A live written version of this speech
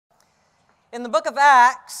In the book of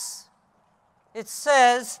Acts, it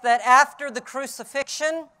says that after the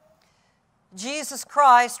crucifixion, Jesus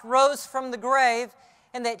Christ rose from the grave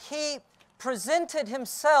and that He presented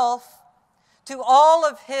Himself to all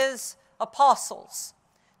of His apostles,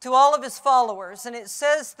 to all of His followers. And it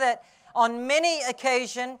says that on many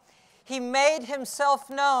occasions, He made Himself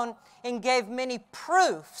known and gave many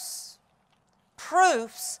proofs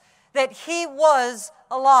that He was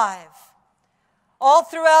alive. All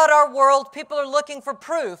throughout our world, people are looking for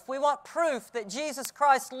proof. We want proof that Jesus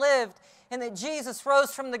Christ lived and that Jesus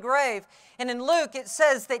rose from the grave. And in Luke, it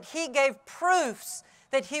says that He gave proofs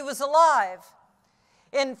that He was alive.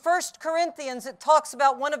 In 1 Corinthians, it talks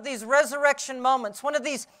about one of these resurrection moments, one of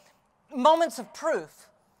these moments of proof,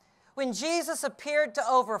 when Jesus appeared to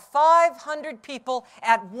over 500 people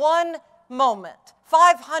at one moment.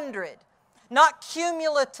 500. Not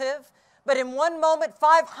cumulative, but in one moment,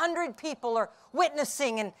 500 people are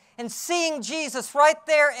witnessing and seeing Jesus right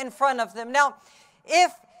there in front of them. Now,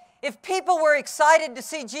 if people were excited to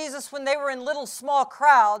see Jesus when they were in little small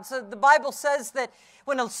crowds, the Bible says that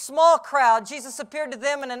when a small crowd, Jesus appeared to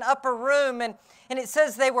them in an upper room, and it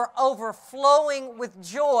says they were overflowing with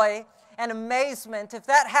joy and amazement. If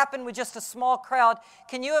that happened with just a small crowd,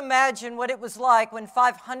 can you imagine what it was like when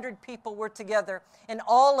 500 people were together and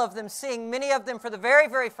all of them seeing, many of them for the very,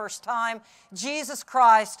 very first time, Jesus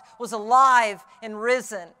Christ was alive and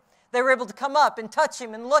risen. They were able to come up and touch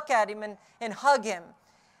Him and look at Him and hug Him.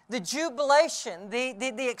 The jubilation,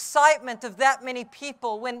 the excitement of that many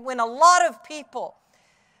people, when a lot of people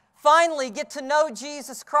finally get to know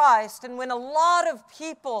Jesus Christ, and when a lot of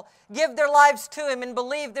people give their lives to Him and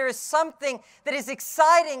believe there is something that is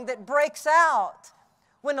exciting that breaks out,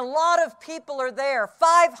 when a lot of people are there,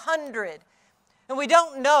 500, and we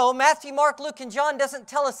don't know, Matthew, Mark, Luke, and John doesn't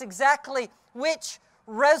tell us exactly which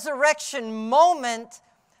resurrection moment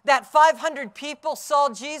that 500 people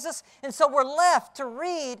saw Jesus, and so we're left to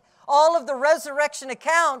read all of the resurrection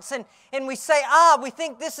accounts, and we say, we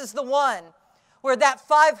think this is the one where that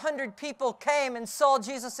 500 people came and saw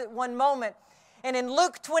Jesus at one moment. And in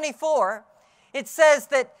Luke 24, it says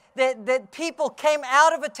that people came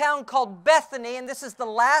out of a town called Bethany, and this is the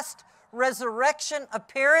last resurrection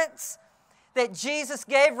appearance that Jesus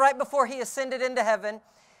gave right before He ascended into heaven.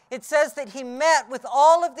 It says that He met with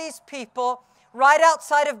all of these people right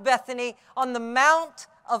outside of Bethany on the Mount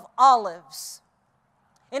of Olives.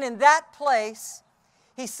 And in that place,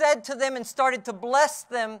 He said to them and started to bless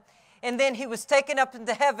them, and then He was taken up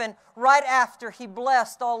into heaven right after He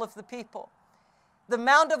blessed all of the people. The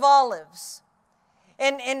Mount of Olives.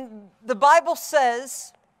 And the Bible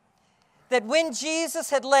says that when Jesus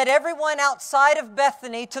had led everyone outside of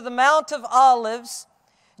Bethany to the Mount of Olives,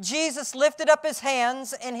 Jesus lifted up His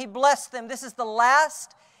hands and He blessed them. This is the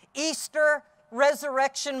last Easter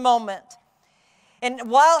resurrection moment. And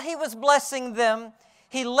while He was blessing them,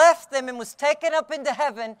 He left them and was taken up into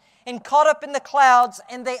heaven and caught up in the clouds,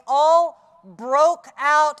 and they all broke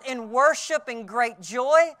out in worship and great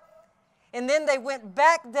joy. And then they went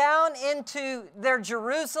back down into their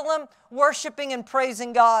Jerusalem, worshiping and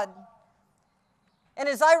praising God. And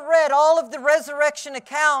as I read all of the resurrection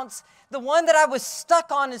accounts, the one that I was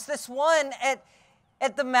stuck on is this one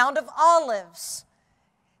at the Mount of Olives.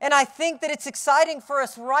 And I think that it's exciting for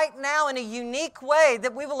us right now in a unique way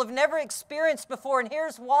that we will have never experienced before. And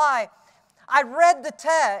here's why. I read the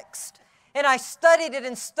text and I studied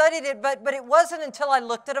it, but it wasn't until I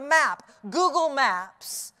looked at a map, Google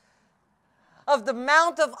Maps, of the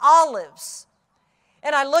Mount of Olives.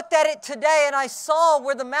 And I looked at it today and I saw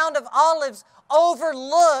where the Mount of Olives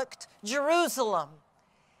overlooked Jerusalem.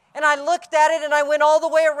 And I looked at it and I went all the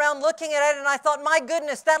way around looking at it and I thought, my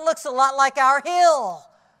goodness, that looks a lot like our hill.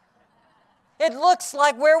 It looks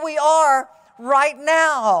like where we are right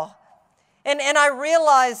now. And I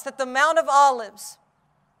realized that the Mount of Olives,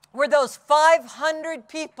 where those 500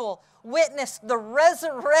 people witnessed the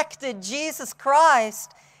resurrected Jesus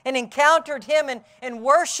Christ and encountered Him and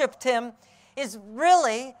worshiped Him, is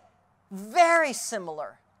really very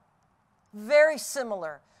similar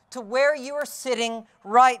to where you are sitting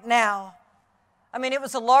right now. I mean, it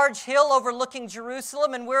was a large hill overlooking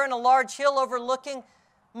Jerusalem, and we're in a large hill overlooking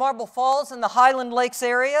Marble Falls in the Highland Lakes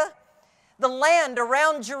area. The land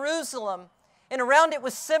around Jerusalem and around it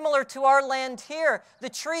was similar to our land here. The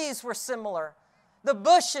trees were similar. The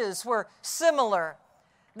bushes were similar.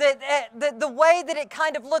 The way that it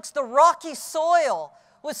kind of looks, the rocky soil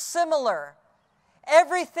was similar.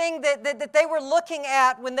 Everything that they were looking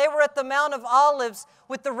at when they were at the Mount of Olives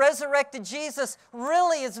with the resurrected Jesus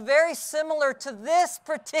really is very similar to this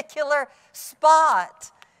particular spot.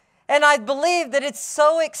 And I believe that it's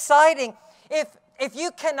so exciting. If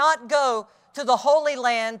you cannot go to the Holy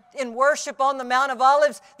Land in worship on the Mount of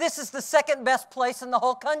Olives, this is the second best place in the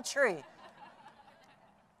whole country.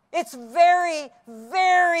 It's very,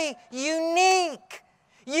 very unique.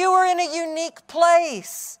 You are in a unique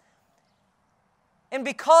place. And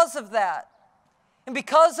because of that, and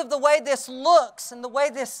because of the way this looks and the way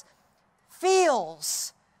this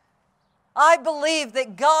feels, I believe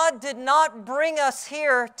that God did not bring us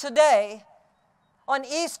here today on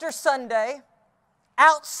Easter Sunday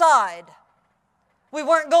outside. We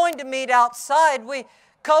weren't going to meet outside.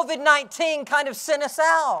 COVID-19 kind of sent us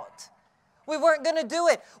out. We weren't going to do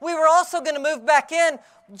it. We were also going to move back in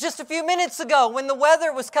just a few minutes ago when the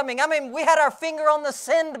weather was coming. I mean, we had our finger on the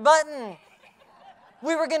send button.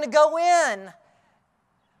 We were going to go in.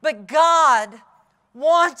 But God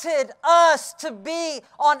wanted us to be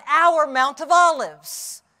on our Mount of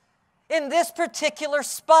Olives in this particular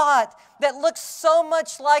spot that looks so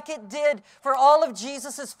much like it did for all of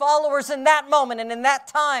Jesus' followers in that moment and in that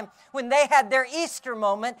time when they had their Easter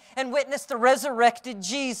moment and witnessed the resurrected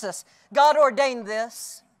Jesus. God ordained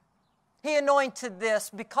this. He anointed this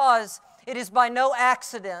because it is by no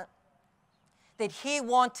accident that He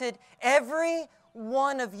wanted every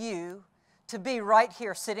one of you to be right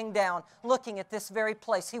here sitting down looking at this very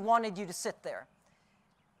place. He wanted you to sit there.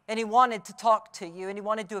 And He wanted to talk to you, and He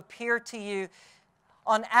wanted to appear to you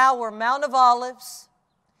on our Mount of Olives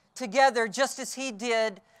together, just as He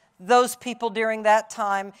did those people during that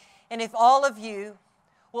time. And if all of you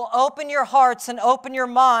will open your hearts and open your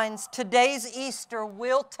minds, today's Easter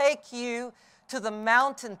will take you to the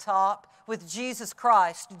mountaintop with Jesus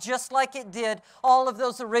Christ, just like it did all of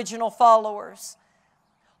those original followers.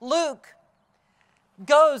 Luke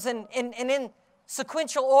goes and in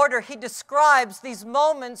sequential order, he describes these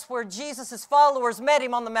moments where Jesus' followers met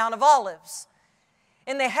Him on the Mount of Olives.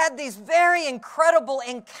 And they had these very incredible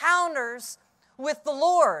encounters with the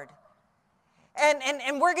Lord.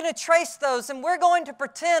 And we're going to trace those, and we're going to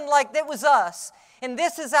pretend like that was us. And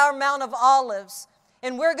this is our Mount of Olives.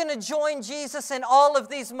 And we're going to join Jesus in all of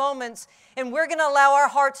these moments. And we're going to allow our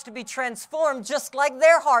hearts to be transformed just like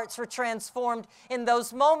their hearts were transformed in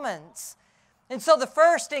those moments. And so the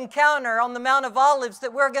first encounter on the Mount of Olives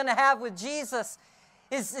that we're going to have with Jesus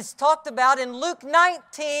is talked about in Luke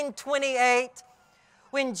 19:28,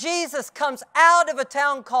 when Jesus comes out of a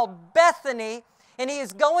town called Bethany, and He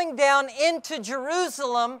is going down into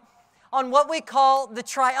Jerusalem on what we call the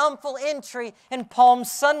triumphal entry in Palm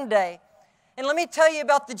Sunday. And let me tell you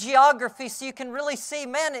about the geography so you can really see,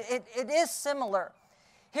 man, it is similar.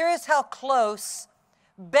 Here is how close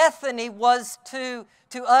Bethany was to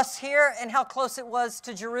us here and how close it was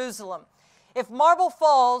to Jerusalem. If Marble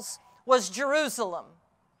Falls was Jerusalem,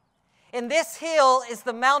 and this hill is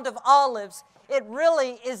the Mount of Olives, it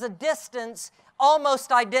really is a distance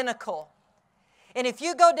almost identical. And if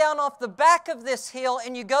you go down off the back of this hill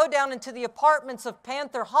and you go down into the apartments of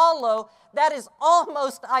Panther Hollow, that is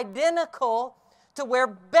almost identical to where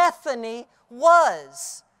Bethany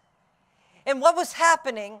was. And what was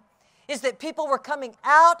happening is that people were coming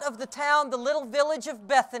out of the town, the little village of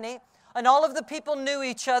Bethany, and all of the people knew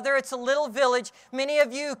each other. It's a little village. Many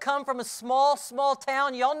of you come from a small, small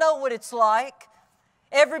town. Y'all know what it's like.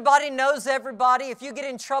 Everybody knows everybody. If you get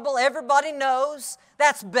in trouble, everybody knows.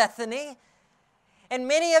 That's Bethany. And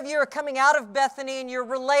many of you are coming out of Bethany and you're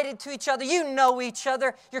related to each other. You know each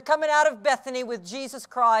other. You're coming out of Bethany with Jesus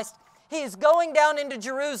Christ. He is going down into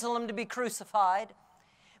Jerusalem to be crucified.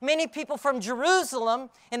 Many people from Jerusalem,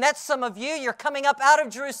 and that's some of you, you're coming up out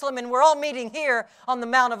of Jerusalem, and we're all meeting here on the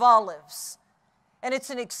Mount of Olives. And it's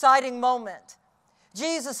an exciting moment.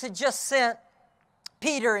 Jesus had just sent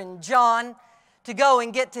Peter and John to go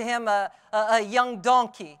and get to Him a young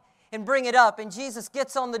donkey and bring it up. And Jesus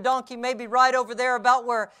gets on the donkey, maybe right over there about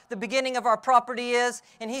where the beginning of our property is,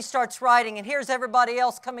 and He starts riding. And here's everybody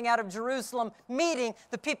else coming out of Jerusalem, meeting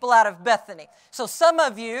the people out of Bethany. So some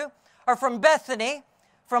of you are from Bethany,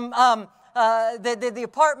 from the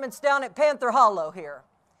apartments down at Panther Hollow here.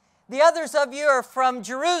 The others of you are from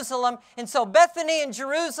Jerusalem. And so Bethany and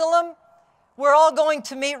Jerusalem, we're all going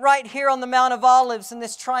to meet right here on the Mount of Olives in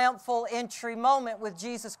this triumphal entry moment with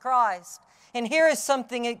Jesus Christ. And here is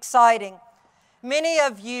something exciting. Many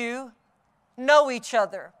of you know each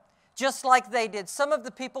other, just like they did. Some of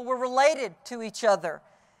the people were related to each other.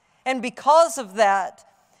 And because of that,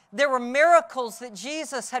 there were miracles that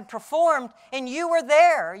Jesus had performed, and you were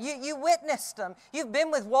there. You witnessed them. You've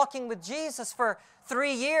been walking with Jesus for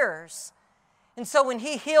 3 years. And so when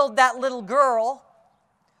He healed that little girl,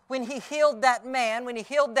 when He healed that man, when He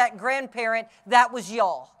healed that grandparent, that was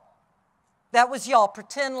y'all. That was y'all.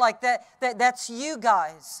 Pretend like that's you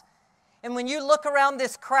guys. And when you look around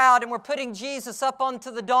this crowd and we're putting Jesus up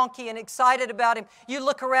onto the donkey and excited about him, you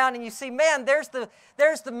look around and you see, man, there's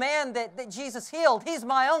the man that Jesus healed. He's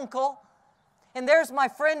my uncle. And there's my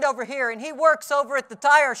friend over here, and he works over at the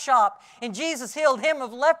tire shop, and Jesus healed him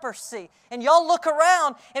of leprosy. And y'all look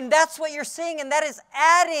around, and that's what you're seeing, and that is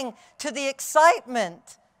adding to the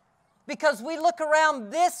excitement. Because we look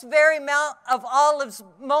around this very Mount of Olives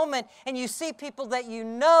moment, and you see people that you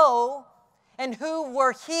know and who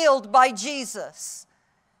were healed by Jesus.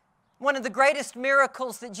 One of the greatest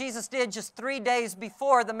miracles that Jesus did just 3 days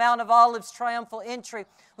before the Mount of Olives triumphal entry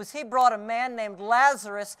was he brought a man named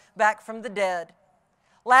Lazarus back from the dead.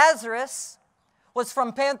 Lazarus was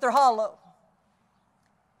from Panther Hollow.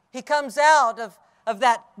 He comes out of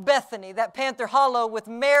that Bethany, that Panther Hollow, with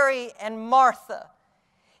Mary and Martha.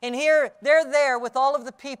 And here, they're there with all of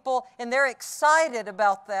the people, and they're excited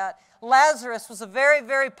about that. Lazarus was a very,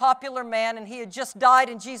 very popular man, and he had just died,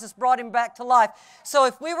 and Jesus brought him back to life. So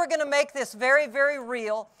if we were going to make this very, very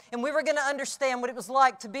real, and we were going to understand what it was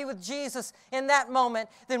like to be with Jesus in that moment,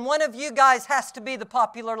 then one of you guys has to be the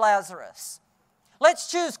popular Lazarus. Let's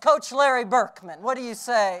choose Coach Larry Berkman. What do you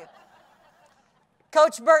say?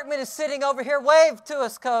 Coach Berkman is sitting over here. Wave to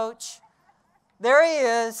us, Coach. There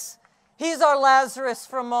he is. He's our Lazarus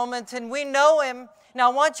for a moment, and we know him.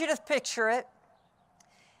 Now, I want you to picture it.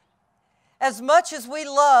 As much as we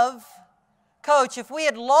love Coach, if we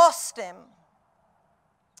had lost him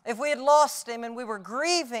and we were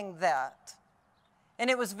grieving that, and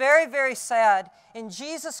it was very, very sad, and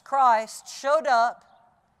Jesus Christ showed up,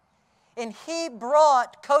 and he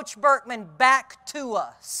brought Coach Berkman back to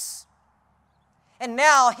us. And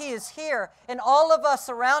now he is here, and all of us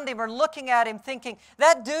around him are looking at him thinking,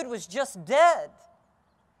 that dude was just dead.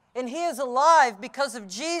 And he is alive because of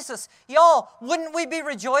Jesus. Y'all, wouldn't we be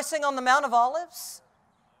rejoicing on the Mount of Olives?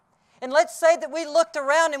 And let's say that we looked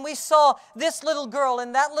around and we saw this little girl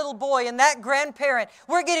and that little boy and that grandparent.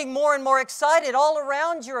 We're getting more and more excited. All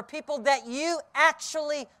around you are people that you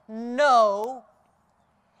actually know,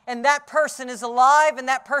 and that person is alive and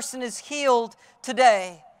that person is healed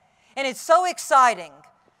today. And it's so exciting.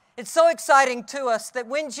 It's so exciting to us that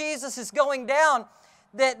when Jesus is going down,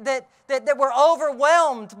 that we're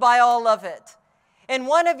overwhelmed by all of it. And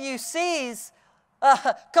one of you sees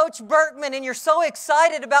Coach Berkman, and you're so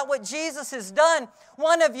excited about what Jesus has done.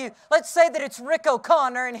 One of you, let's say that it's Rick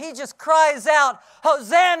O'Connor, and he just cries out,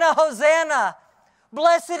 Hosanna, Hosanna.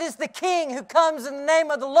 Blessed is the King who comes in the name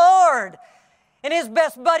of the Lord. And his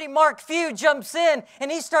best buddy, Mark Few, jumps in,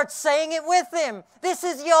 and he starts saying it with him. This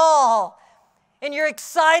is y'all. And you're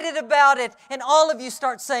excited about it, and all of you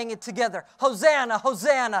start saying it together. Hosanna,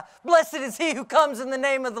 Hosanna. Blessed is he who comes in the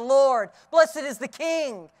name of the Lord. Blessed is the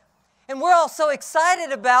King. And we're all so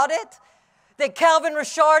excited about it that Calvin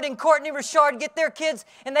Richard and Courtney Richard get their kids,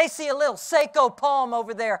 and they see a little Seiko palm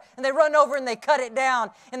over there, and they run over and they cut it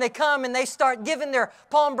down, and they come and they start giving their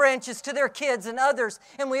palm branches to their kids and others,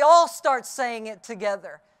 and we all start saying it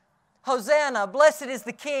together. Hosanna, blessed is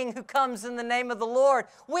the King who comes in the name of the Lord.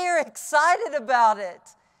 We're excited about it.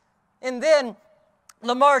 And then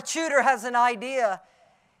Lamar Tudor has an idea.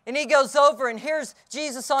 And he goes over, and here's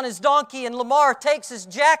Jesus on his donkey, and Lamar takes his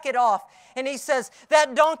jacket off. And he says,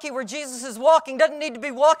 that donkey where Jesus is walking doesn't need to be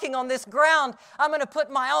walking on this ground. I'm going to put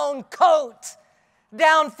my own coat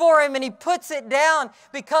down for him. And he puts it down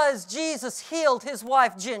because Jesus healed his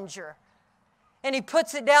wife, Ginger. And he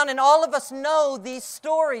puts it down, and all of us know these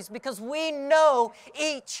stories because we know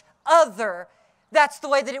each other. That's the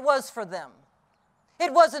way that it was for them.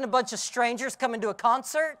 It wasn't a bunch of strangers coming to a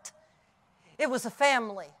concert. It was a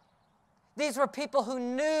family. These were people who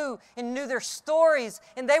knew their stories,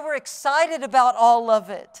 and they were excited about all of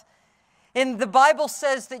it. And the Bible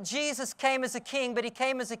says that Jesus came as a king, but he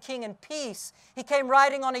came as a king in peace. He came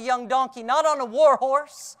riding on a young donkey, not on a war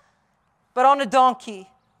horse, but on a donkey.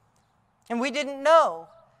 And we didn't know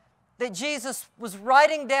that Jesus was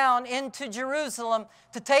riding down into Jerusalem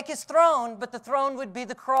to take his throne, but the throne would be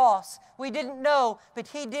the cross. We didn't know, but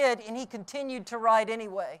he did, and he continued to ride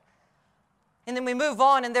anyway. And then we move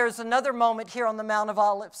on, and there's another moment here on the Mount of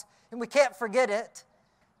Olives, and we can't forget it.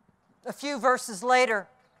 A few verses later,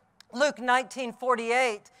 Luke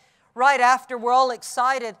 19:48, right after we're all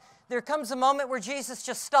excited, there comes a moment where Jesus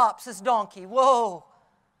just stops his donkey. Whoa!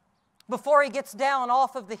 Before he gets down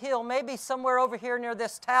off of the hill, maybe somewhere over here near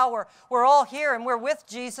this tower, we're all here and we're with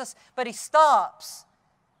Jesus, but he stops.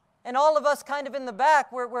 And all of us kind of in the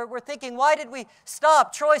back, we're thinking, why did we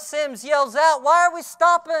stop? Troy Sims yells out, why are we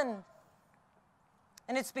stopping?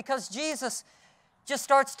 And it's because Jesus just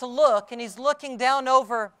starts to look, and he's looking down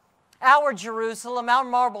over our Jerusalem, our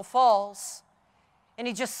Marble Falls, and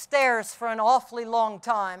he just stares for an awfully long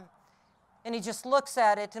time. And he just looks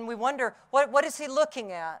at it, and we wonder, what is he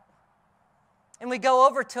looking at? And we go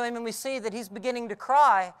over to him, and we see that he's beginning to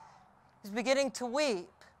cry. He's beginning to weep.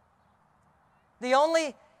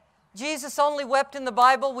 Jesus only wept in the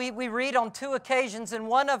Bible. We read on 2 occasions, and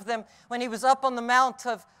one of them when he was up on the Mount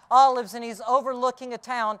of Olives and he's overlooking a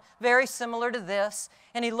town very similar to this,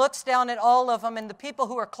 and he looks down at all of them, and the people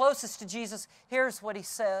who are closest to Jesus, here's what he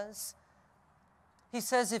says. He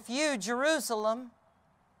says, if you, Jerusalem,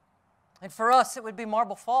 and for us it would be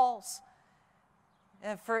Marble Falls,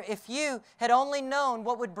 if you had only known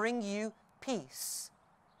what would bring you peace.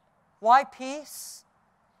 Why peace?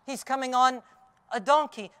 He's coming on a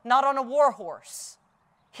donkey, not on a war horse.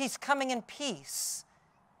 He's coming in peace.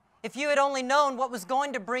 If you had only known what was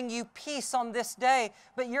going to bring you peace on this day,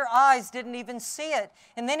 but your eyes didn't even see it.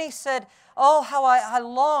 And then he said, oh, how I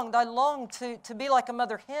longed to be like a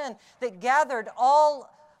mother hen that gathered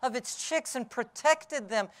all of its chicks and protected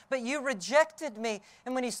them, but you rejected me.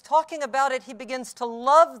 And when he's talking about it, he begins to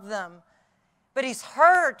love them. But he's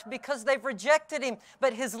hurt because they've rejected him.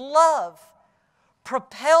 But his love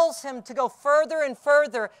propels him to go further and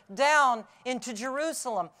further down into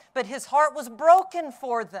Jerusalem. But his heart was broken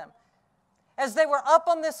for them. As they were up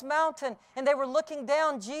on this mountain and they were looking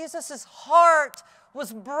down, Jesus' heart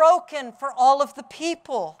was broken for all of the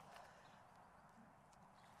people.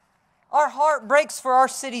 Our heart breaks for our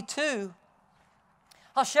city too.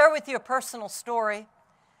 I'll share with you a personal story.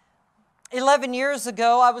 11 years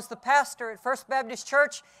ago, I was the pastor at First Baptist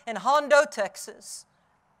Church in Hondo, Texas,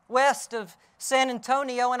 west of San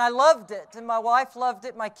Antonio, and I loved it, and my wife loved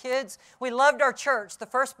it, my kids. We loved our church, the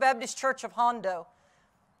First Baptist Church of Hondo.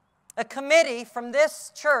 A committee from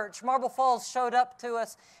this church, Marble Falls, showed up to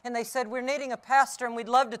us, and they said, we're needing a pastor, and we'd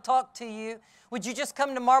love to talk to you. Would you just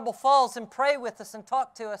come to Marble Falls and pray with us and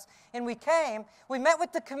talk to us? And we came. We met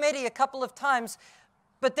with the committee a couple of times,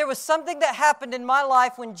 but there was something that happened in my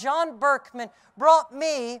life when John Berkman brought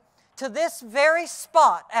me to this very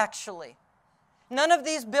spot, actually. None of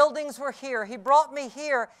these buildings were here. He brought me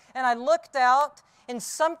here, and I looked out, and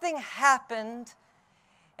something happened,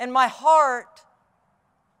 and my heart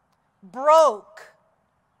broke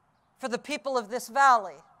for the people of this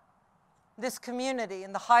valley, this community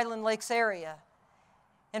in the Highland Lakes area.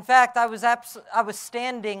 In fact, I was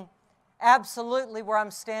standing absolutely where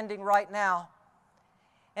I'm standing right now.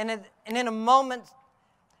 And in a moment,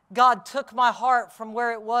 God took my heart from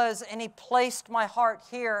where it was, and He placed my heart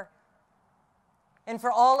here. And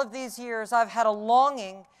for all of these years, I've had a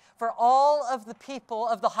longing for all of the people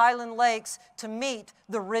of the Highland Lakes to meet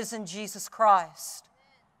the risen Jesus Christ.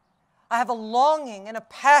 I have a longing and a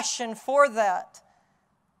passion for that.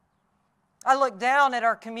 I look down at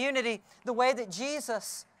our community the way that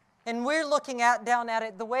Jesus, and we're looking down at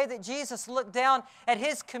it the way that Jesus looked down at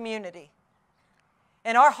His community.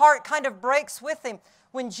 And our heart kind of breaks with Him.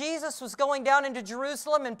 When Jesus was going down into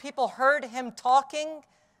Jerusalem and people heard Him talking,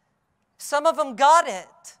 some of them got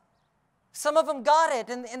it. Some of them got it,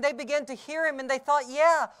 and they began to hear Him, and they thought,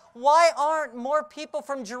 yeah, why aren't more people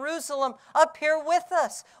from Jerusalem up here with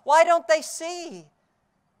us? Why don't they see?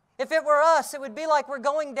 If it were us, it would be like we're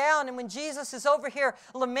going down, and when Jesus is over here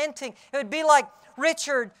lamenting, it would be like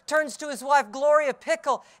Richard turns to his wife, Gloria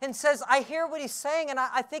Pickle, and says, I hear what he's saying, and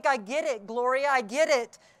I think I get it, Gloria, I get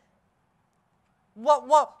it.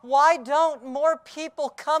 Why don't more people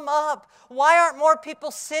come up? Why aren't more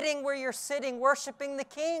people sitting where you're sitting, worshiping the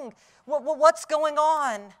King? What's going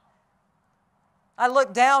on? I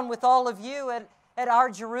look down with all of you at our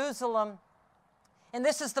Jerusalem, and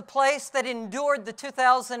this is the place that endured the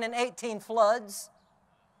 2018 floods.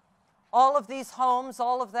 All of these homes,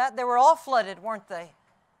 all of that, they were all flooded, weren't they?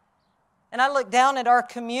 And I look down at our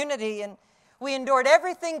community, and we endured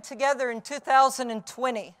everything together in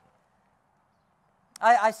 2020.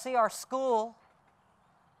 I see our school.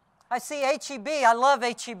 I see HEB. I love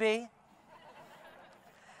HEB.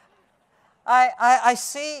 I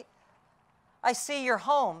see your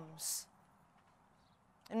homes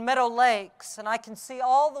in Meadow Lakes, and I can see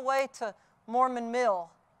all the way to Mormon Mill.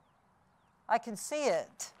 I can see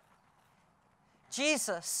it.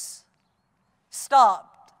 Jesus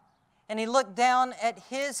stopped, and He looked down at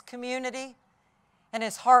His community, and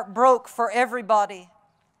His heart broke for everybody.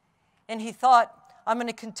 And He thought, I'm going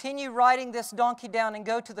to continue riding this donkey down and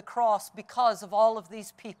go to the cross because of all of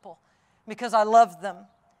these people, because I love them.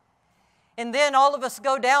 And then all of us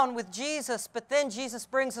go down with Jesus, but then Jesus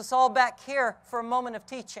brings us all back here for a moment of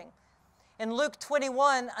teaching. In Luke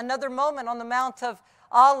 21, another moment on the Mount of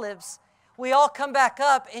Olives, we all come back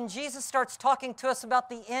up, and Jesus starts talking to us about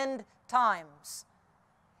the end times.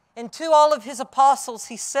 And to all of His apostles,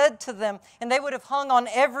 He said to them, and they would have hung on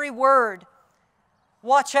every word,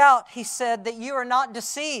 Watch out, he said, that you are not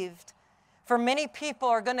deceived. For many people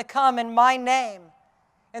are going to come in my name,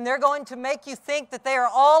 and they're going to make you think that they are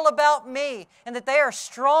all about me and that they are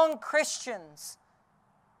strong Christians.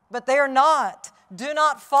 But they are not. Do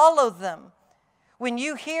not follow them. When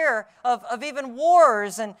you hear of even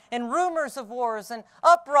wars and rumors of wars and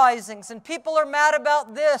uprisings, and people are mad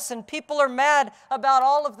about this and people are mad about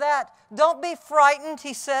all of that, don't be frightened,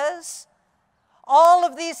 he says. All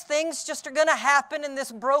of these things just are going to happen in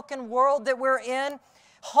this broken world that we're in.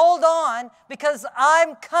 Hold on, because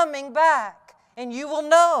I'm coming back, and you will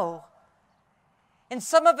know. And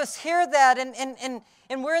some of us hear that,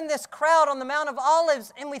 and we're in this crowd on the Mount of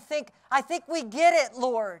Olives, and we think, I think we get it,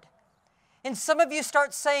 Lord. And some of you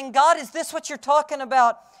start saying, God, is this what you're talking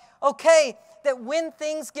about? Okay, that when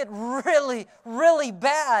things get really, really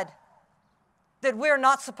bad, that we're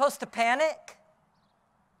not supposed to panic?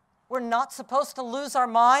 We're not supposed to lose our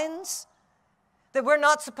minds? That we're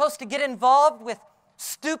not supposed to get involved with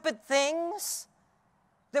stupid things?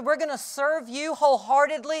 That we're going to serve you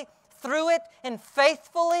wholeheartedly through it and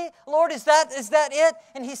faithfully? Lord, is that it?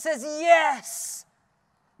 And he says, yes.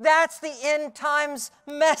 That's the end times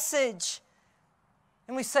message.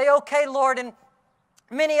 And we say, okay, Lord, and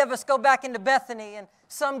many of us go back into Bethany, and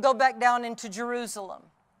some go back down into Jerusalem.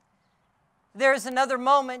 There's another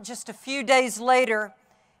moment just a few days later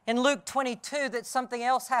in Luke 22 that something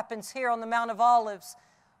else happens here on the Mount of Olives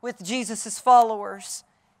with Jesus' followers.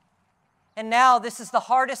 And now this is the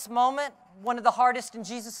hardest moment, one of the hardest in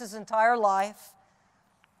Jesus' entire life.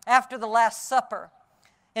 After the Last Supper,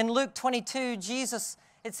 in Luke 22, Jesus,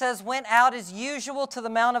 it says, went out as usual to the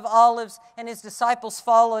Mount of Olives, and his disciples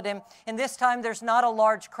followed him. And this time there's not a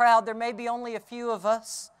large crowd. There may be only a few of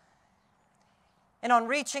us. And on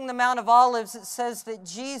reaching the Mount of Olives, it says that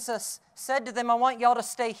Jesus said to them, I want y'all to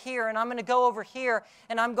stay here, and I'm going to go over here,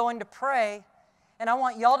 and I'm going to pray. And I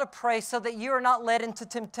want y'all to pray so that you are not led into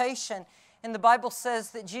temptation. And the Bible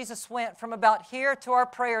says that Jesus went from about here to our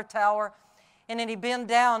prayer tower, and then he bent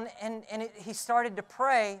down, and he started to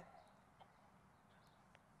pray.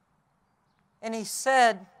 And he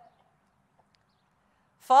said,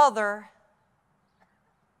 Father,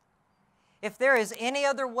 if there is any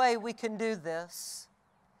other way we can do this,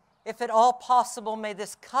 if at all possible, may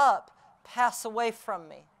this cup pass away from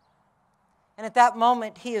me. And at that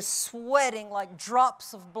moment, he is sweating like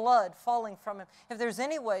drops of blood falling from him. If there's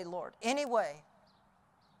any way, Lord, any way,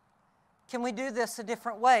 can we do this a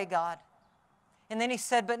different way, God? And then he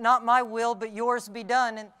said, but not my will, but yours be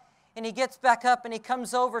done. And he gets back up and he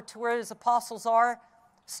comes over to where his apostles are,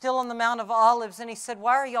 still on the Mount of Olives. And he said,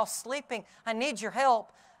 why are y'all sleeping? I need your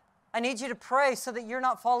help. I need you to pray so that you're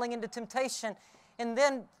not falling into temptation. And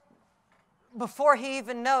then before he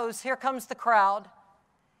even knows, here comes the crowd.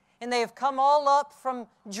 And they have come all up from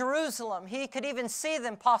Jerusalem. He could even see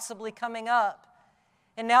them possibly coming up.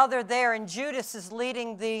 And now they're there, and Judas is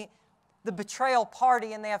leading the betrayal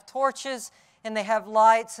party. And they have torches, and they have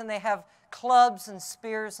lights, and they have clubs and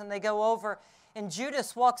spears, and they go over. And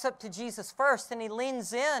Judas walks up to Jesus first, and he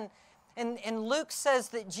leans in. And Luke says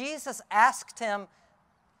that Jesus asked him,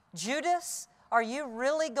 Judas, are you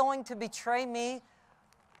really going to betray me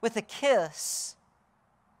with a kiss?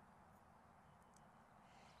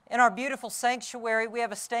 In our beautiful sanctuary, we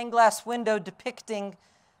have a stained glass window depicting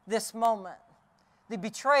this moment, the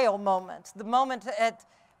betrayal moment, the moment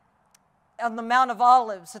on the Mount of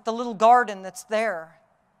Olives, at the little garden that's there.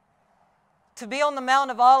 To be on the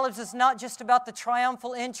Mount of Olives is not just about the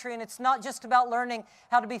triumphal entry, and it's not just about learning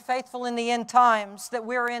how to be faithful in the end times that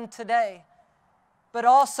we're in today. But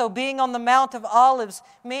also being on the Mount of Olives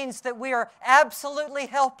means that we are absolutely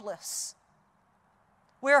helpless.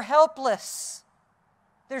 We're helpless.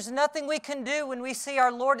 There's nothing we can do when we see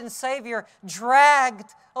our Lord and Savior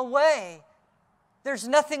dragged away. There's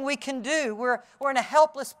nothing we can do. We're in a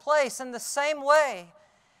helpless place. In the same way,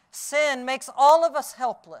 sin makes all of us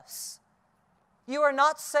helpless. You are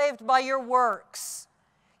not saved by your works.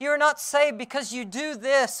 You are not saved because you do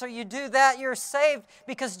this or you do that. You're saved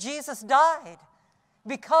because Jesus died,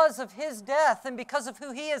 because of his death and because of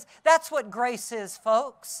who he is. That's what grace is,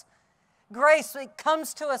 folks. Grace, it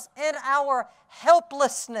comes to us in our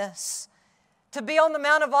helplessness. To be on the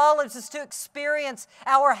Mount of Olives is to experience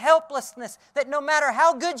our helplessness, that no matter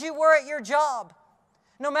how good you were at your job,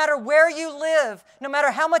 no matter where you live, no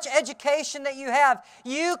matter how much education that you have,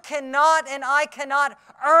 you cannot and I cannot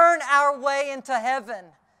earn our way into heaven.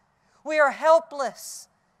 We are helpless.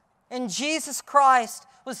 And Jesus Christ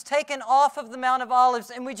was taken off of the Mount of Olives,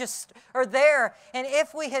 and we just are there. And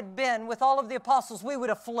if we had been with all of the apostles, we would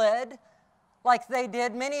have fled like they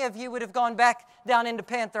did. Many of you would have gone back down into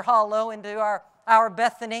Panther Hollow, into our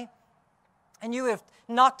Bethany. And you would have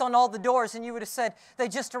knocked on all the doors and you would have said, they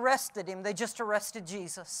just arrested him. They just arrested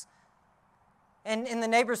Jesus. And the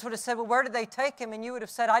neighbors would have said, well, where did they take him? And you would have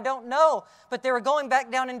said, I don't know. But they were going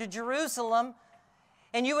back down into Jerusalem.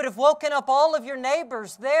 And you would have woken up all of your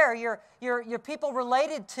neighbors there, your people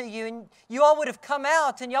related to you. And you all would have come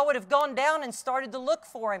out and y'all would have gone down and started to look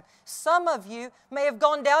for him. Some of you may have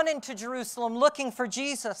gone down into Jerusalem looking for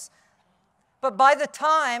Jesus. But by the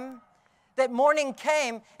time that morning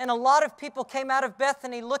came and a lot of people came out of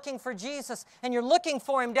Bethany looking for Jesus, and you're looking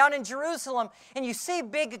for him down in Jerusalem, and you see a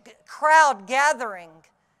big crowd gathering,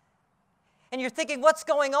 and you're thinking, what's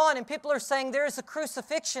going on? And people are saying, there's a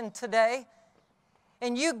crucifixion today.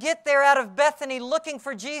 And you get there out of Bethany looking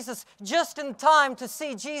for Jesus just in time to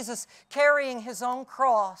see Jesus carrying his own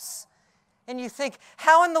cross. And you think,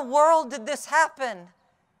 how in the world did this happen?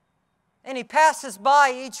 And he passes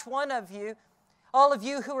by each one of you. All of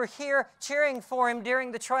you who are here cheering for him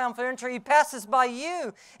during the triumphal entry, he passes by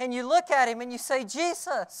you and you look at him and you say,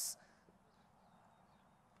 Jesus,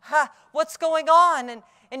 what's going on?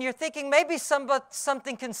 And you're thinking maybe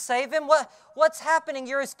something can save him. What's happening?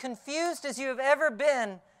 You're as confused as you have ever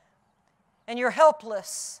been. And you're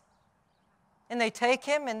helpless. And they take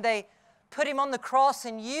him and they put him on the cross.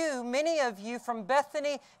 And you, many of you from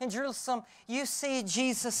Bethany and Jerusalem, you see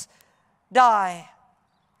Jesus die.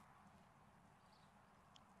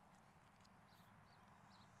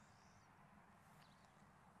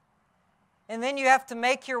 And then you have to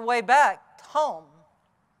make your way back home.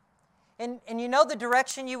 And you know the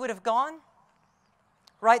direction you would have gone?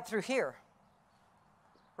 Right through here.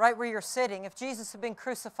 Right where you're sitting. If Jesus had been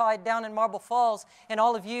crucified down in Marble Falls and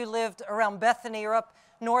all of you lived around Bethany or up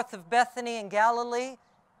north of Bethany in Galilee,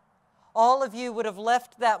 all of you would have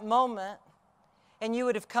left that moment and you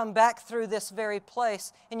would have come back through this very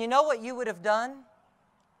place. And you know what you would have done?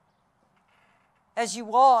 As you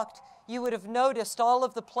walked, you would have noticed all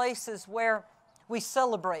of the places where we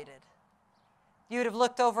celebrated. You would have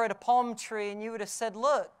looked over at a palm tree and you would have said,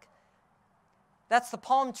 look, that's the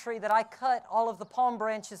palm tree that I cut all of the palm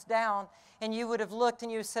branches down. And you would have looked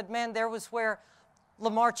and you would have said, man, there was where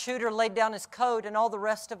Lamar Tudor laid down his coat and all the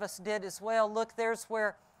rest of us did as well. Look, there's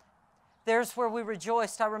where we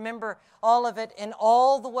rejoiced. I remember all of it. And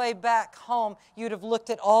all the way back home, you'd have looked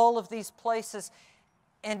at all of these places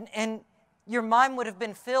and your mind would have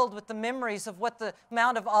been filled with the memories of what the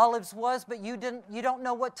Mount of Olives was, but you don't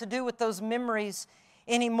know what to do with those memories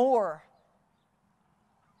anymore.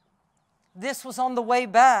 This was on the way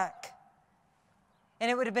back. And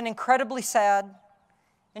it would have been incredibly sad.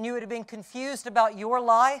 And you would have been confused about your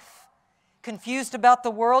life, confused about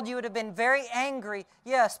the world. You would have been very angry,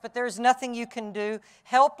 yes, but there's nothing you can do.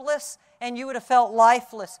 Helpless, and you would have felt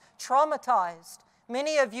lifeless, traumatized.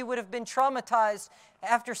 Many of you would have been traumatized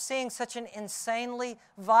after seeing such an insanely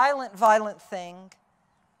violent thing.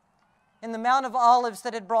 And the Mount of Olives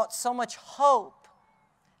that had brought so much hope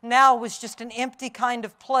now was just an empty kind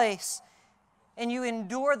of place. And you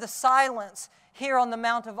endure the silence here on the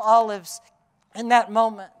Mount of Olives in that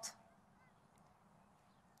moment.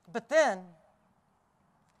 But then,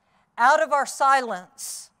 out of our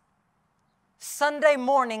silence, Sunday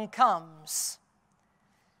morning comes.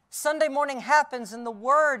 Sunday morning happens and the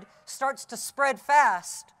word starts to spread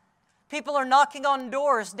fast. People are knocking on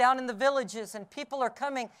doors down in the villages and people are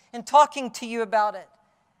coming and talking to you about it.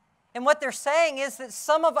 And what they're saying is that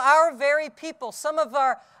some of our very people, some of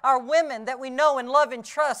our women that we know and love and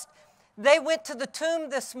trust, they went to the tomb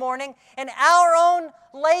this morning and our own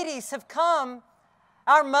ladies have come.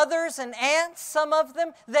 Our mothers and aunts, some of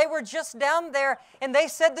them, they were just down there and they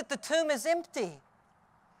said that the tomb is empty.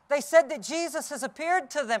 They said that Jesus has appeared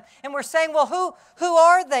to them. And we're saying, well, who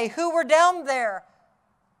are they? Who were down there?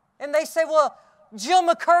 And they say, well, Jill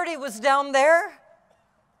McCurdy was down there.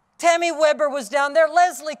 Tammy Weber was down there.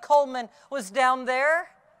 Leslie Coleman was down there.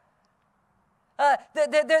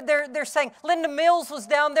 They're saying Linda Mills was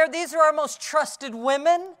down there. These are our most trusted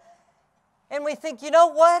women. And we think, you know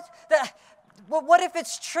what? What if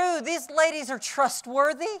it's true? These ladies are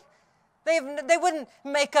trustworthy. They wouldn't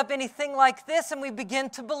make up anything like this, and we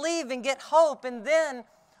begin to believe and get hope. And then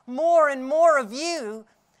more and more of you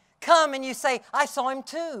come and you say, I saw him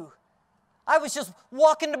too. I was just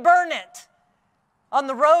walking to Burnett on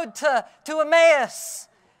the road to Emmaus.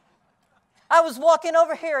 I was walking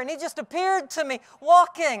over here and he just appeared to me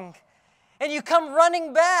walking. And you come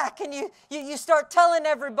running back and you start telling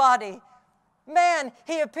everybody, man,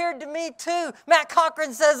 he appeared to me too. Matt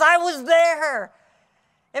Cochran says, I was there.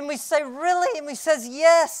 And we say, really? And he says,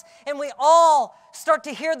 yes. And we all start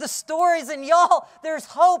to hear the stories. And y'all, there's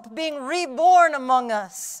hope being reborn among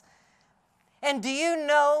us. And do you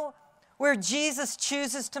know, where Jesus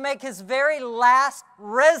chooses to make his very last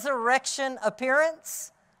resurrection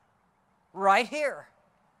appearance? Right here,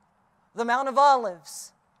 the Mount of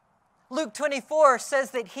Olives. Luke 24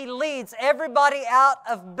 says that he leads everybody out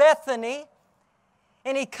of Bethany,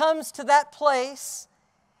 and he comes to that place,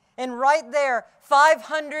 and right there,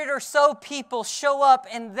 500 or so people show up,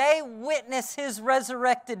 and they witness his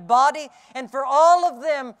resurrected body, and for all of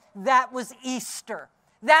them, that was Easter.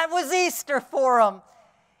 That was Easter for them,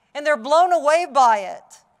 and they're blown away by it.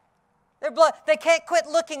 They can't quit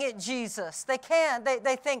looking at Jesus. They can't.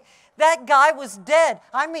 They think, that guy was dead.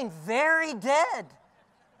 I mean, very dead.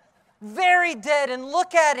 Very dead, and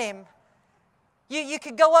look at him. You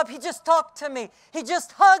could go up, he just talked to me. He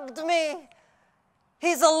just hugged me.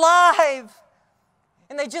 He's alive.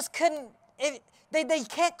 And they just couldn't, they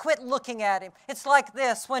can't quit looking at him. It's like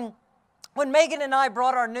this, when Megan and I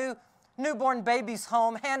brought our newborn babies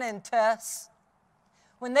home, Hannah and Tess,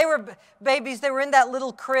 when they were babies, they were in that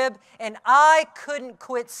little crib, and I couldn't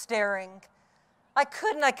quit staring. I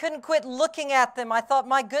couldn't quit looking at them. I thought,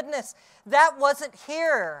 my goodness, that wasn't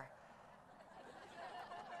here.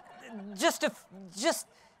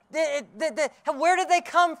 Where did they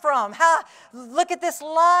come from? Look at this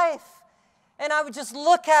life. And I would just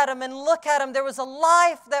look at them and look at them. There was a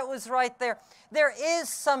life that was right there. There is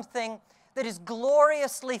something that is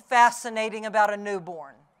gloriously fascinating about a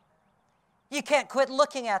newborn. You can't quit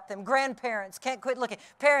looking at them. Grandparents can't quit looking.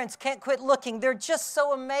 Parents can't quit looking. They're just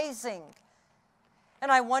so amazing.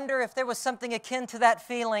 And I wonder if there was something akin to that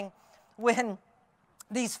feeling when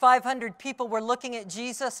these 500 people were looking at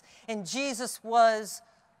Jesus, and Jesus was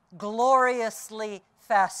gloriously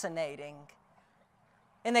fascinating.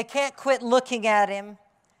 And they can't quit looking at him.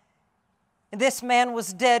 And this man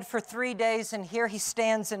was dead for 3 days, and here he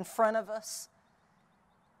stands in front of us.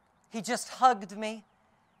 He just hugged me.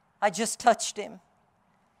 I just touched him.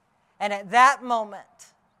 And at that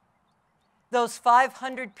moment, those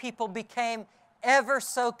 500 people became ever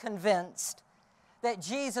so convinced that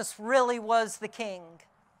Jesus really was the King.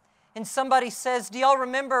 And somebody says, do y'all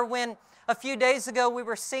remember when a few days ago we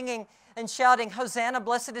were singing and shouting, Hosanna,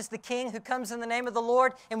 blessed is the King who comes in the name of the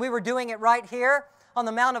Lord, and we were doing it right here on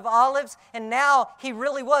the Mount of Olives, and now he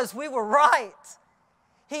really was. We were right.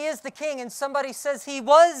 He is the King, and somebody says he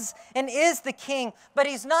was and is the King, but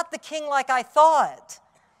he's not the King like I thought.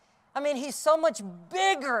 I mean, he's so much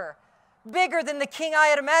bigger than the King I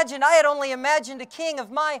had imagined. I had only imagined a king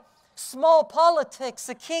of my small politics,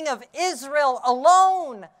 a king of Israel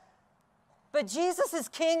alone. But Jesus is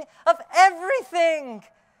King of everything.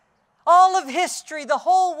 All of history, the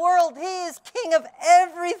whole world, he is King of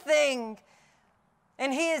everything.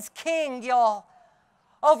 And he is King, y'all,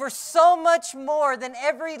 over so much more than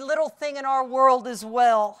every little thing in our world as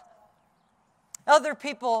well. Other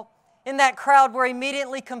people in that crowd were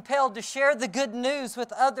immediately compelled to share the good news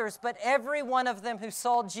with others, but every one of them who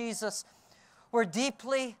saw Jesus were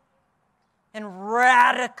deeply and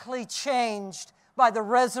radically changed by the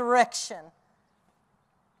resurrection.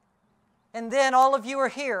 And then all of you are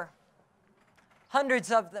here,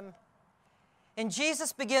 hundreds of them. And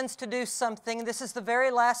Jesus begins to do something. This is the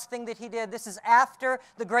very last thing that he did. This is after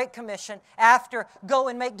the Great Commission, after go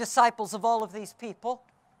and make disciples of all of these people,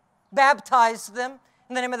 baptize them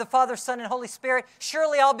in the name of the Father, Son, and Holy Spirit.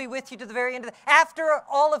 Surely I'll be with you to the very end of the... After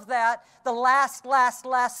all of that, the last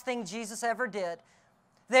thing Jesus ever did,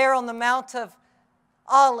 there on the Mount of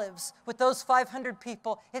Olives with those 500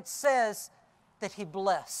 people, it says that he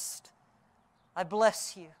blessed. I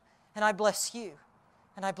bless you, and I bless you,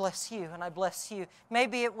 and I bless you, and I bless you.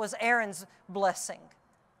 Maybe it was Aaron's blessing.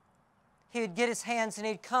 He would get his hands and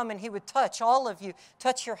he'd come and he would touch all of you,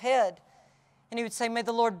 touch your head, and he would say, may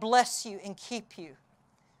the Lord bless you and keep you.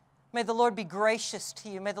 May the Lord be gracious to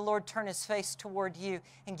you. May the Lord turn his face toward you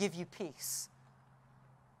and give you peace.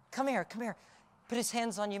 Come here, come here. Put his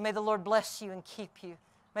hands on you. May the Lord bless you and keep you.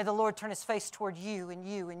 May the Lord turn his face toward you and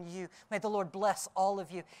you and you. May the Lord bless all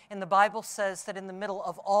of you. And the Bible says that in the middle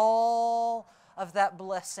of all of that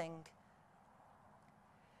blessing,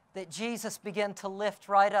 that Jesus began to lift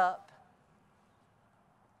right up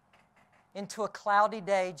into a cloudy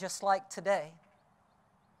day just like today.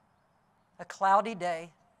 A cloudy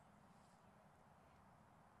day.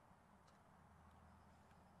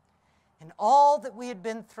 And all that we had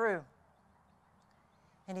been through.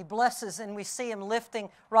 And he blesses, and we see him lifting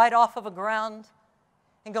right off of a ground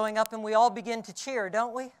and going up, and we all begin to cheer,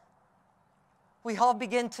 don't we? We all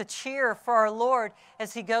begin to cheer for our Lord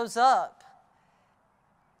as he goes up.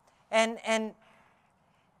 And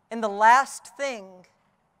the last thing,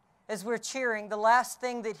 as we're cheering, the last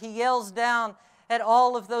thing that he yells down at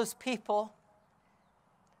all of those people,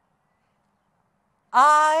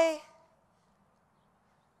 I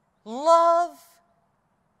love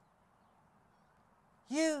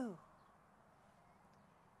you.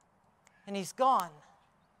 And he's gone.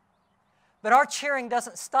 But our cheering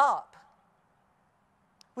doesn't stop.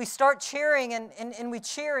 We start cheering and we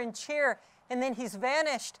cheer and cheer, and then he's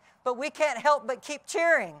vanished, but we can't help but keep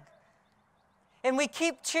cheering. And we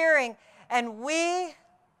keep cheering, and we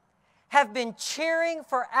have been cheering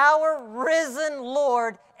for our risen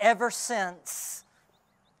Lord ever since.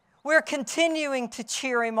 We're continuing to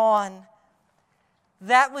cheer him on.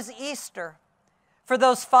 That was Easter for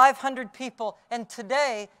those 500 people, and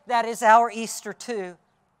today that is our Easter too.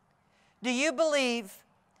 Do you believe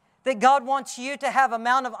that God wants you to have a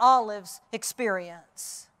Mount of Olives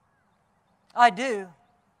experience? I do.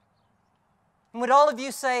 And would all of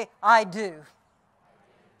you say, I do?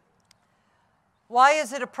 Why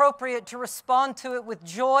is it appropriate to respond to it with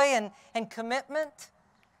joy and commitment?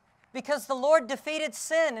 Because the Lord defeated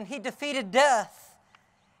sin and he defeated death.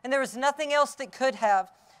 And there was nothing else that could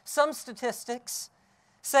have. Some statistics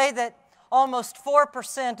say that almost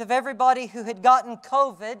 4% of everybody who had gotten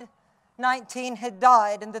COVID-19 had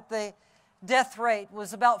died, and that the death rate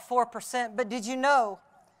was about 4%. But did you know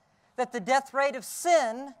that the death rate of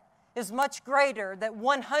sin is much greater, that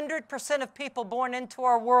 100% of people born into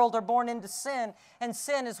our world are born into sin, and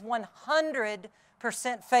sin is 100%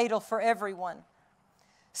 fatal for everyone.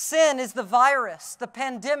 Sin is the virus, the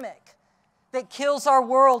pandemic that kills our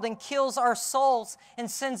world and kills our souls and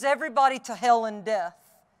sends everybody to hell and death.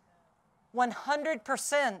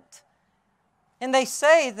 100%. And they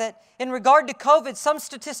say that in regard to COVID, some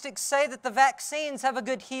statistics say that the vaccines have a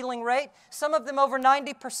good healing rate, some of them over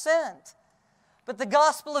 90%. But the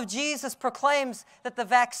gospel of Jesus proclaims that the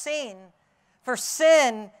vaccine for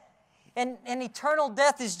sin and eternal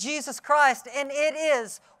death is Jesus Christ, and it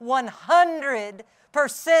is 100%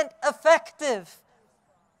 effective.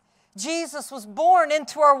 Jesus was born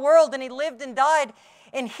into our world, and he lived and died,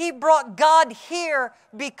 and he brought God here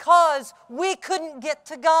because we couldn't get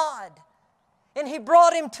to God. And he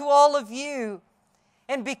brought him to all of you.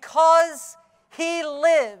 And because he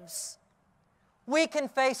lives, we can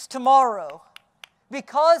face tomorrow.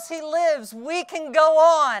 Because he lives, we can go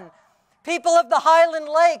on. People of the Highland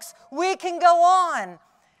Lakes, we can go on.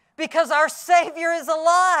 Because our Savior is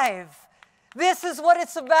alive. This is what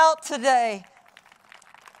it's about today.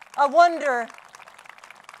 I wonder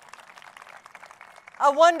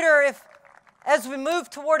if, as we move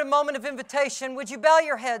toward a moment of invitation, would you bow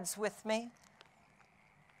your heads with me?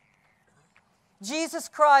 Jesus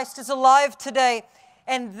Christ is alive today,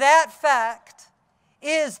 and that fact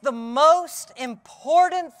is the most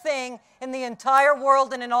important thing in the entire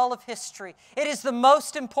world and in all of history. It is the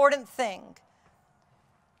most important thing.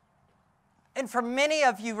 And for many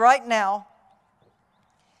of you right now,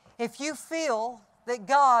 if you feel that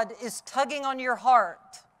God is tugging on your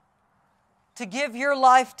heart to give your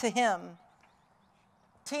life to him,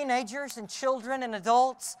 teenagers and children and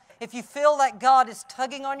adults, if you feel that God is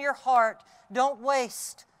tugging on your heart, don't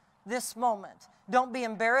waste this moment. Don't be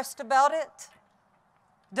embarrassed about it.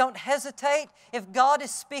 Don't hesitate. If God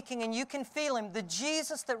is speaking and you can feel him, the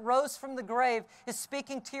Jesus that rose from the grave is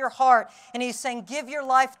speaking to your heart, and he's saying, give your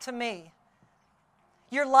life to me.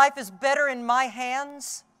 Your life is better in my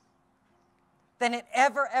hands than it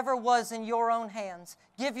ever was in your own hands.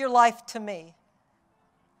 Give your life to me.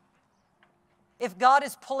 If God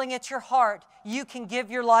is pulling at your heart, you can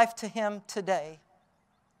give your life to him today.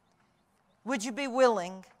 Would you be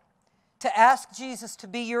willing to ask Jesus to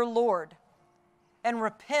be your Lord and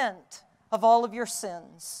repent of all of your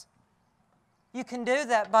sins? You can do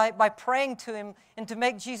that by praying to him and to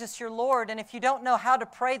make Jesus your Lord. And if you don't know how to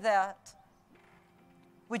pray that,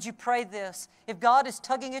 would you pray this? If God is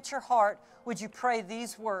tugging at your heart, would you pray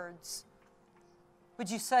these words? Would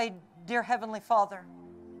you say, Dear Heavenly Father,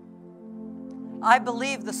 I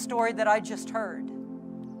believe the story that I just heard,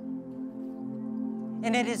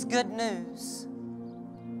 and it is good news.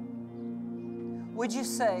 Would you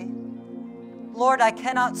say, Lord, I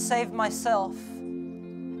cannot save myself,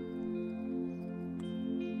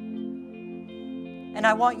 and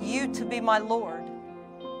I want you to be my Lord.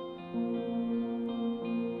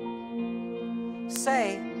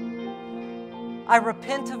 Say, I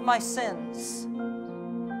repent of my sins,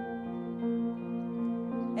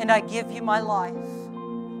 and I give you my life.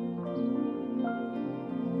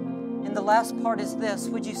 And the last part is this.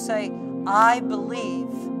 Would you say, I believe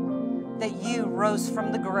that you rose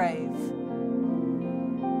from the grave?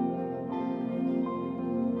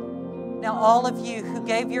 Now, all of you who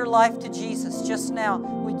gave your life to Jesus just now,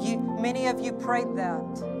 many of you prayed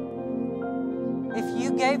that. If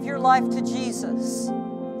you gave your life to Jesus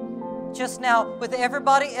just now, with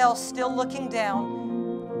everybody else still looking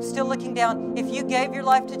down, still looking down, if you gave your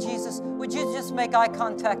life to Jesus, would you just make eye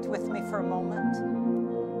contact with me for a moment?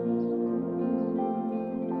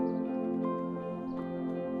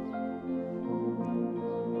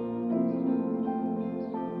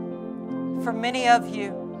 For many of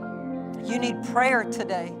you, you need prayer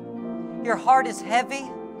today. Your heart is heavy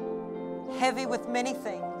with many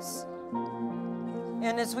things.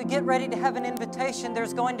 And as we get ready to have an invitation,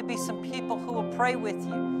 there's going to be some people who will pray with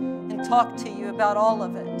you and talk to you about all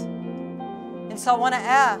of it. And so I want to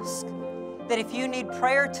ask that if you need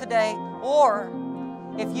prayer today, or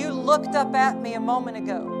if you looked up at me a moment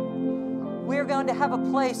ago, we're going to have a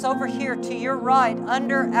place over here to your right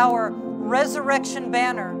under our resurrection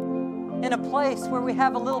banner, in a place where we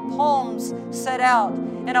have a little palms set out.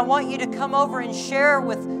 And I want you to come over and share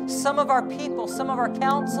with some of our people, some of our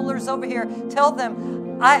counselors over here. Tell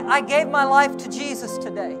them, I gave my life to Jesus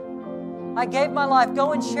today. I gave my life.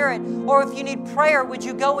 Go and share it. Or if you need prayer, would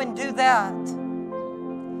you go and do that?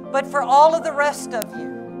 But for all of the rest of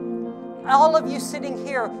you, all of you sitting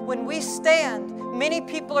here, when we stand, many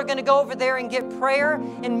people are going to go over there and get prayer,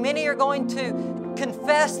 and many are going to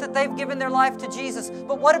confess that they've given their life to Jesus.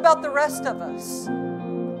 But what about the rest of us?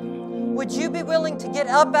 Would you be willing to get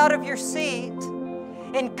up out of your seat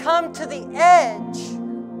and come to the edge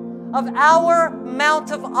of our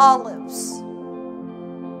Mount of Olives?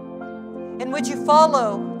 And would you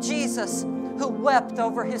follow Jesus, who wept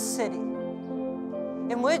over his city?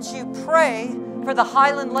 And would you pray for the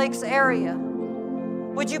Highland Lakes area?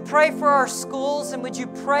 Would you pray for our schools, and would you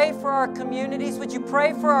pray for our communities? Would you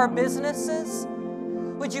pray for our businesses?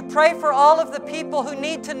 Would you pray for all of the people who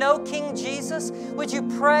need to know King Jesus? Would you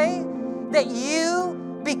pray that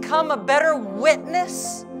you become a better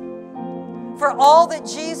witness for all that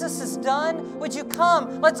Jesus has done? Would you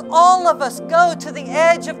come? Let's all of us go to the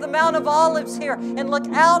edge of the Mount of Olives here and look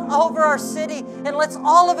out over our city, and let's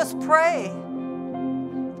all of us pray.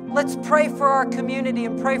 Let's pray for our community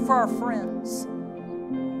and pray for our friends.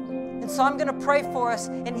 And so I'm going to pray for us.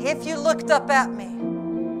 And if you looked up at me,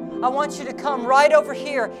 I want you to come right over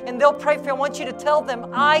here, and they'll pray for you. I want you to tell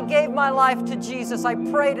them, I gave my life to Jesus. I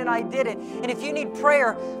prayed and I did it. And if you need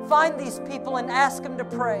prayer, find these people and ask them to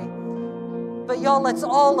pray. But y'all, let's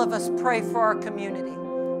all of us pray for our community.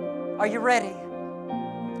 Are you ready?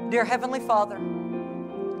 Dear Heavenly Father,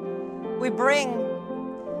 we bring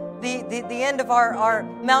the end of our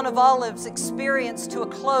Mount of Olives experience to a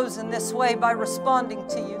close in this way by responding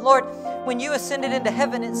to you. Lord, when you ascended into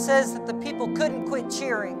heaven, it says that the people couldn't quit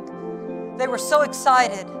cheering. They were so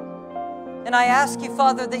excited. And I ask you,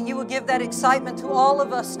 Father, that you will give that excitement to all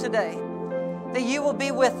of us today, that you will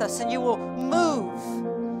be with us and you will move,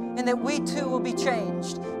 and that we too will be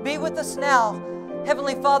changed. Be with us now,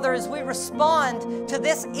 Heavenly Father, as we respond to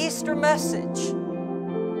this Easter message.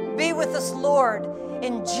 Be with us, Lord,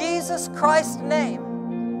 in Jesus Christ's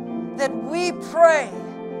name, that we pray.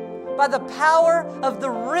 By the power of the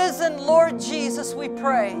risen Lord Jesus, we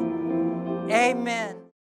pray. Amen.